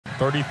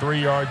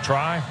33-yard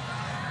try.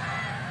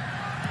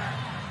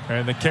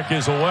 And the kick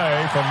is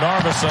away from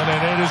Narveson,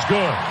 and it is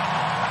good.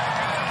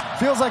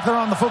 Feels like they're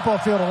on the football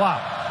field a lot.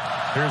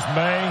 Here's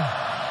Maye.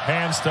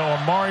 Hands to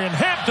Omarion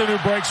Hampton, who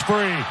breaks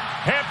free.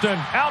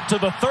 Hampton out to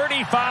the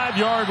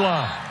 35-yard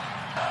line.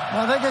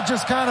 I think it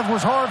just kind of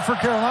was hard for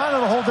Carolina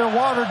to hold their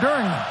water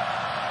during that.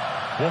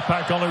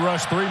 Wolfpack only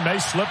rushed 3. Maye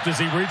slipped as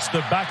he reached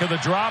the back of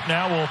the drop.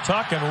 Now will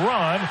tuck and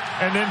run,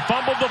 and then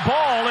fumbled the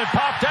ball. It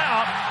popped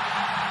out,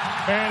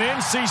 and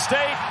NC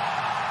State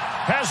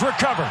has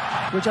recovered.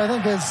 Which I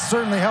think has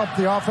certainly helped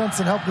the offense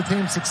and helped the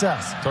team's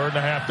success. 3rd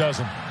and a half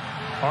dozen.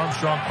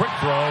 Armstrong, quick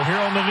throw.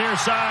 Here on the near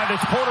side,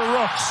 it's Porter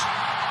Rooks.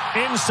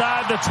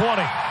 Inside the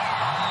 20.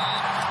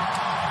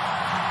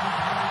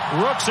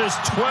 Rooks'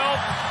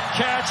 12th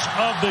catch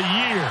of the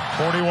year.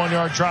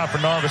 41-yard try for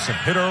Narveson.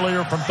 Hit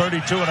earlier from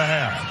 32 and a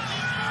half.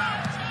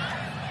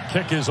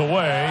 Kick is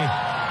away,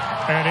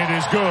 and it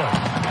is good.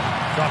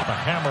 Dropped a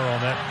hammer on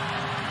that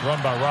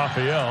run by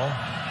Raphael.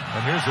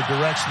 And here's the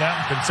direct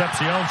snap.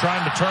 Concepcion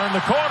trying to turn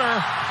the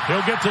corner.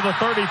 He'll get to the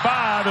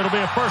 35. It'll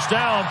be a first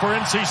down for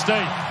NC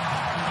State.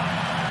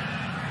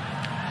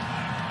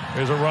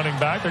 Here's a running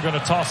back. They're going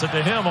to toss it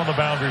to him on the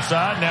boundary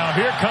side. Now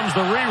here comes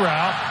the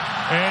reroute,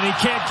 and he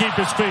can't keep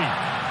his feet.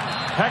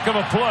 Heck of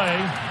a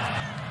play.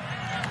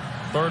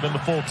 3rd and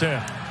the full 10.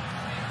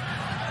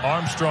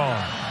 Armstrong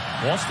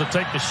wants to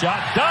take the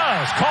shot.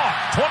 Does.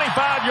 Caught.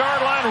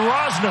 25-yard line.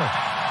 Rosner.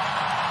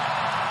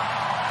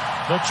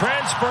 The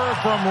transfer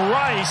from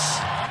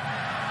Rice.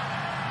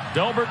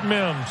 Delbert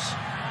Mims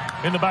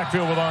in the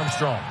backfield with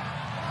Armstrong.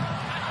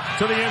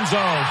 To the end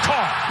zone.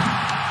 Caught.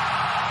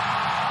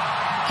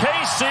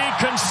 KC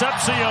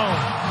Concepcion.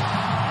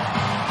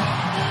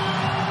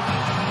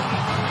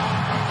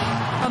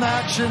 On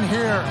action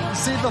here.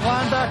 See the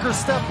linebacker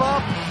step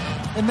up,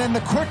 and then the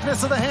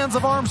quickness of the hands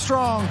of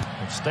Armstrong.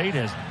 State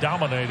has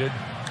dominated,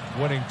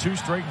 winning 2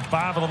 straight and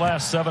 5 of the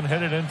last 7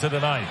 headed into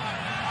tonight.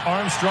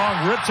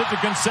 Armstrong rips it to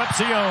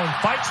Concepcion,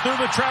 fights through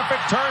the traffic,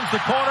 turns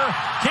the corner,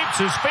 keeps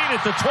his feet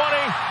at the 20,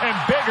 and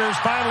Biggers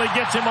finally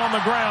gets him on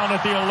the ground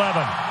at the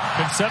 11.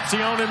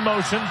 Concepcion in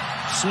motion,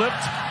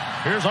 slipped.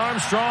 Here's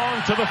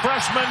Armstrong to the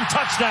freshman,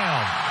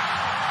 touchdown.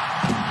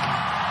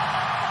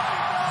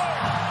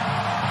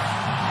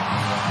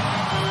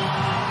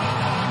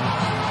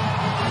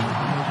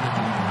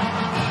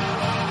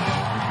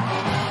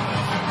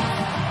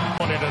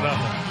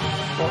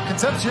 Well,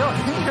 Concepcion,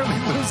 he nearly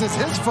loses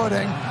his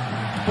footing,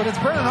 but it's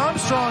Brennan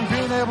Armstrong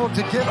being able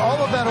to get all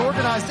of that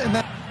organized. And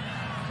then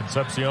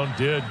Concepcion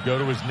did go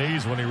to his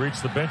knees when he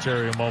reached the bench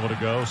area a moment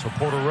ago, so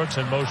Porter Rooks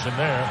in motion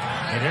there.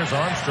 And here's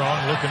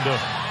Armstrong looking to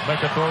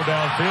make a throw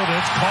downfield, and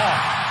it's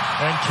caught.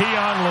 And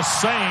Keon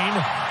Lassane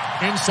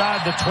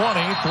inside the 20,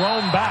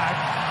 thrown back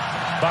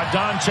by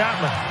Don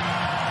Chapman.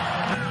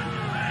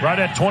 Right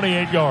at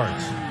 28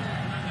 yards.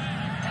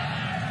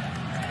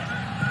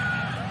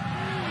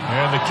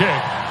 And the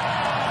kick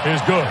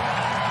is good.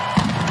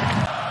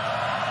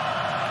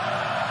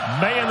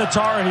 Maye and the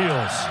Tar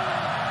Heels.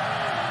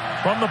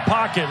 From the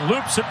pocket,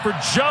 loops it for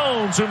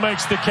Jones, who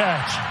makes the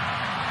catch.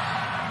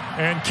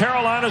 And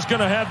Carolina's going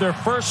to have their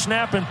first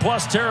snap in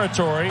plus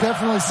territory.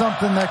 Definitely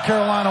something that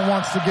Carolina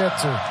wants to get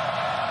to.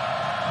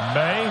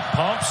 Maye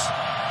pumps.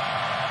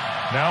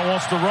 Now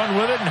wants to run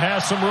with it and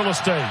has some real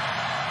estate.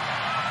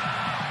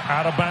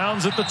 Out of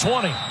bounds at the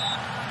 20.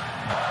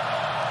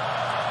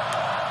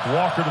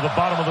 Walker to the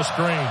bottom of the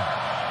screen.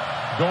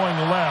 Going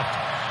left.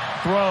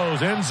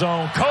 Throws. End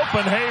zone.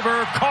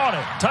 Copenhaver caught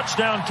it.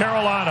 Touchdown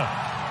Carolina.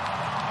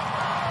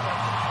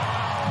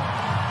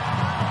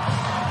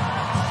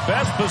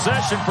 Best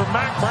possession for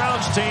Mac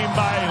Brown's team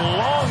by a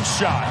long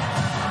shot.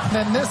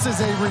 And this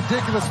is a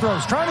ridiculous throw.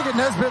 He's trying to get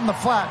Nesbitt in the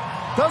flat.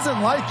 Doesn't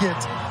like it.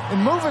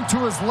 And moving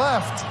to his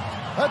left.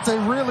 That's a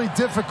really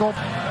difficult.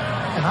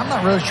 And I'm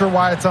not really sure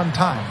why it's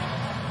untimed.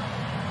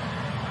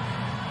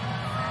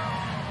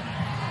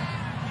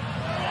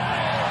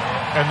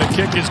 And the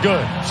kick is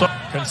good. So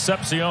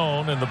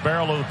Concepcion in the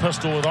barrel of the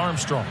pistol with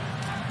Armstrong.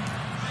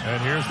 And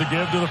here's the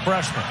give to the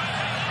freshman.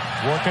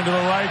 Working to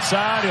the right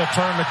side. He'll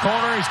turn the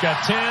corner. He's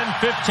got 10,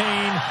 15,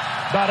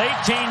 about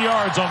 18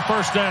 yards on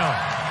first down.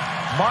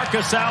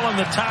 Marcus Allen,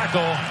 the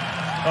tackle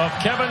of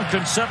Kevin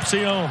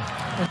Concepcion.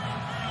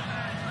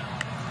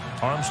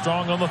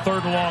 Armstrong on the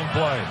 3rd and long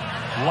play.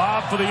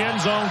 Lob for the end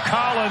zone.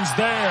 Collins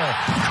there.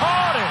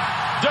 Caught it.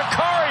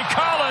 Dakari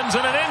Collins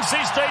and an NC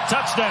State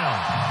touchdown.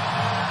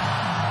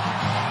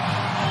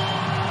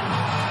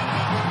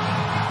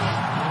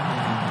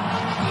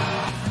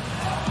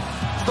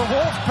 The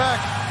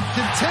Wolfpack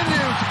continue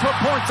to put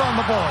points on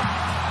the board.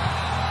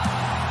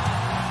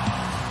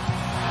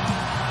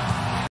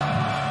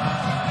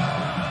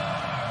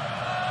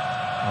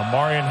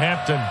 Omarion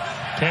Hampton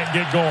can't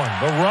get going.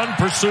 The run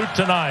pursuit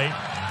tonight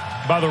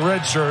by the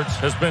red shirts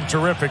has been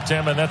terrific,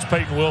 Tim, and that's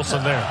Peyton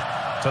Wilson there.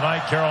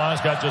 Tonight,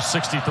 Carolina's got just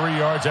 63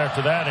 yards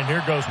after that, and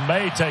here goes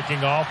Maye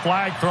taking off.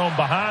 Flag thrown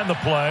behind the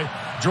play.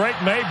 Drake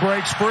Maye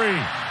breaks free.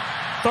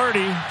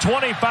 30,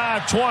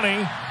 25,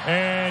 20.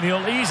 And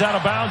he'll ease out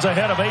of bounds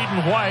ahead of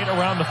Aiden White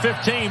around the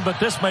 15, but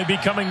this may be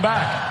coming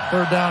back.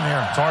 Third down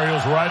here. Tar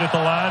Heels right at the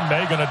line.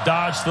 Maye going to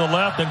dodge to the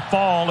left and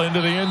fall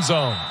into the end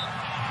zone.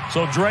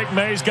 So Drake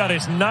Maye's got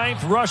his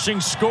 9th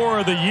rushing score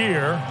of the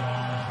year.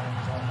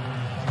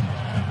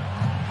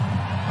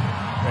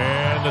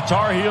 And the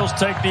Tar Heels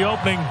take the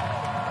opening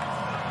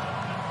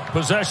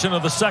possession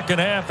of the second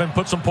half and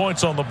put some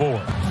points on the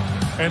board.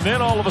 And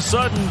then all of a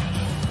sudden,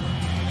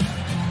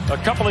 a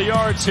couple of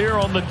yards here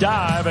on the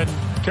dive, and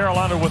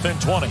Carolina within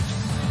 20.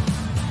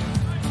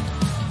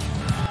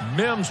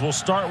 Mims will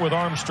start with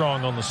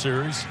Armstrong on the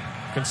series.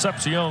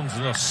 Concepcion's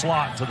in a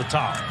slot to the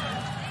top.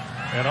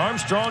 And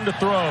Armstrong to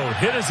throw.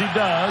 Hit as he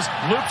does.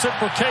 Loops it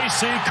for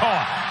KC.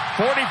 Caught.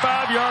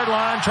 45-yard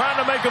line. Trying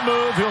to make a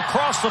move. He'll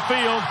cross the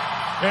field.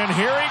 And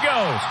here he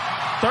goes.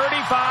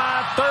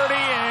 35-30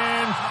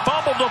 and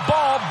fumbled the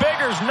ball.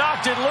 Biggers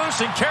knocked it loose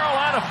and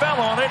Carolina fell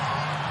on it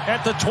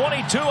at the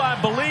 22, I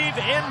believe,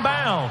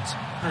 inbounds.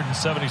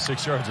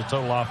 176 yards of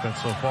total offense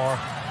so far.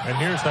 And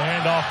here's the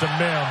handoff to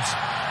Mims.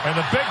 And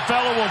the big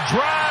fella will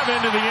drive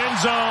into the end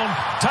zone.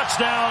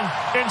 Touchdown,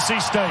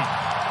 NC State.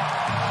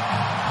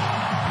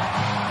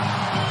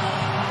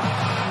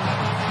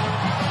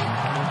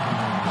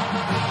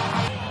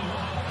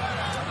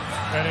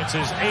 And it's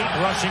his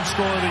 8th rushing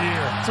score of the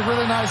year. It's a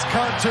really nice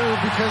cut, too,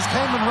 because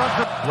Kamen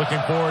Rucker.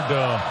 Looking forward to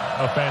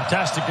a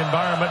fantastic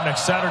environment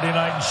next Saturday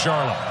night in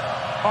Charlotte.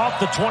 Off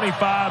the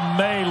 25,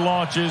 Maye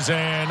launches,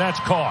 and that's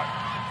caught.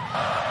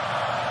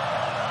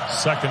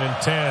 2nd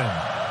and 10.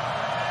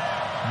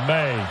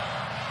 Maye.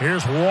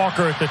 Here's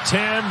Walker at the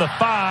 10, the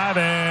 5,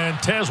 and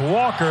Tez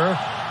Walker.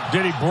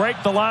 Did he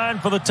break the line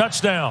for the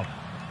touchdown?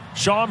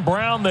 Sean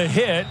Brown the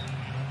hit,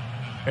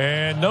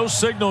 and no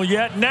signal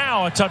yet.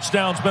 Now a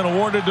touchdown's been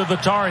awarded to the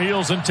Tar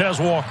Heels and Tez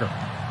Walker.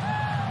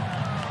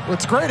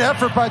 It's great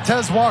effort by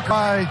Tez Walker,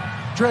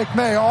 by Drake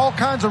Maye. All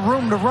kinds of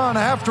room to run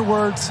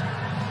afterwards.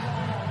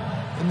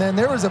 And then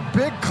there was a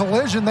big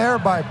collision there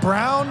by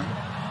Brown.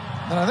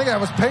 And I think that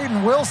was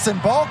Peyton Wilson.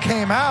 Ball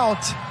came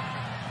out,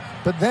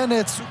 but then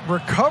it's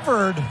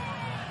recovered,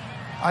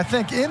 I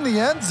think, in the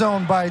end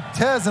zone by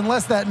Tez,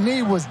 unless that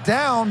knee was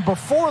down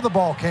before the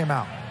ball came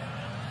out.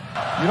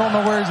 You don't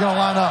know where he's going to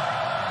line up.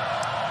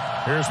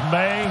 Here's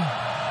Maye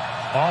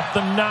off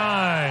the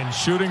 9,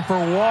 shooting for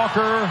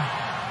Walker.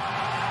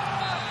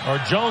 Or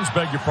Jones,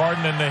 beg your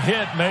pardon, and the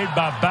hit made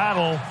by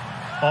Battle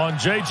on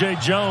J.J.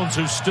 Jones,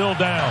 who's still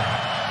down.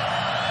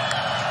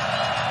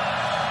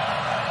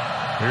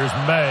 Here's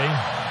Maye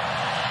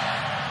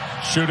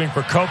shooting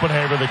for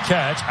Copenhagen, the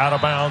catch, out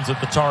of bounds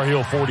at the Tar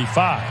Heel 45.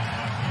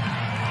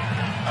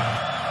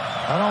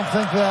 I don't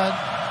think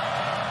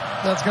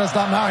that's going to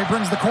stop now. He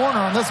brings the corner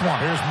on this one.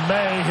 Here's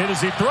Maye, hit as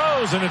he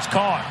throws, and it's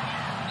caught.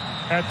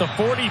 At the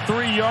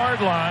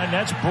 43-yard line,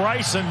 that's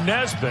Bryson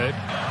Nesbitt.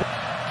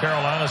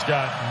 Carolina's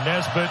got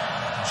Nesbitt,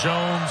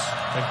 Jones,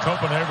 and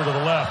Copenhagen to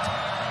the left.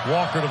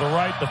 Walker to the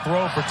right, the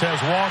throw for Tez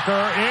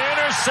Walker.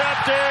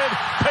 Intercepted,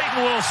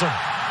 Peyton Wilson.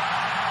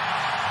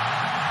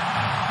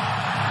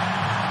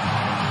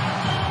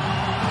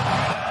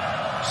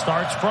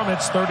 Starts from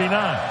its 39.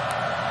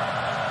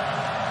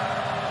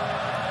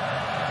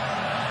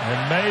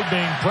 And Maye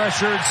being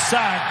pressured,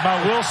 sacked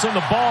by Wilson.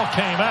 The ball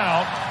came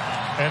out,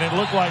 and it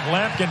looked like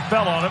Lampkin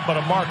fell on it, but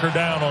a marker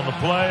down on the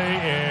play,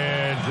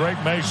 and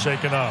Drake Maye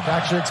shaken up.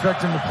 Actually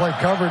expect him to play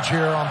coverage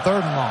here on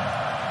 3rd and long.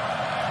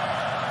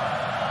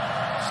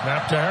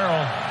 Snap to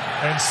Harrell,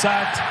 and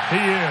sacked he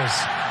is.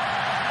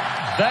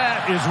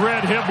 That is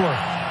Red Hibbler.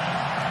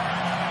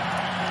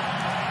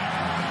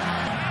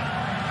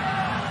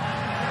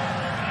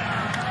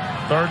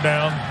 Third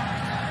down.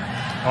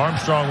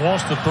 Armstrong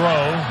wants to throw,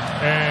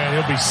 and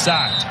he'll be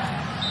sacked.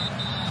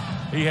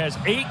 He has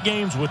 8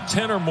 games with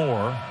 10 or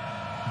more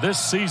this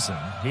season.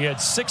 He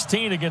had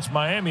 16 against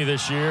Miami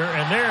this year,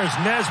 and there's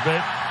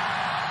Nesbitt,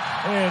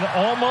 and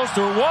almost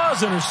or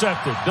was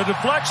intercepted. The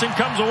deflection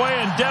comes away,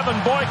 and Devin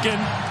Boykin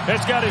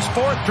has got his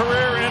 4th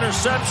career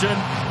interception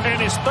and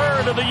his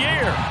 3rd of the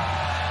year.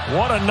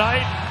 What a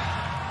night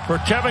for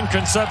Kevin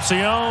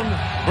Concepcion,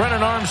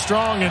 Brennan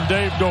Armstrong, and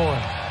Dave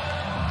Doeren.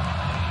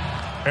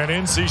 And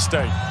NC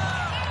State.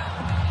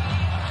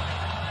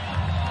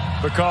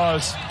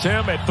 Because,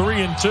 Tim, at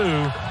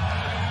 3-2,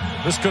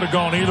 this could have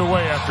gone either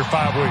way after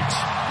 5 weeks.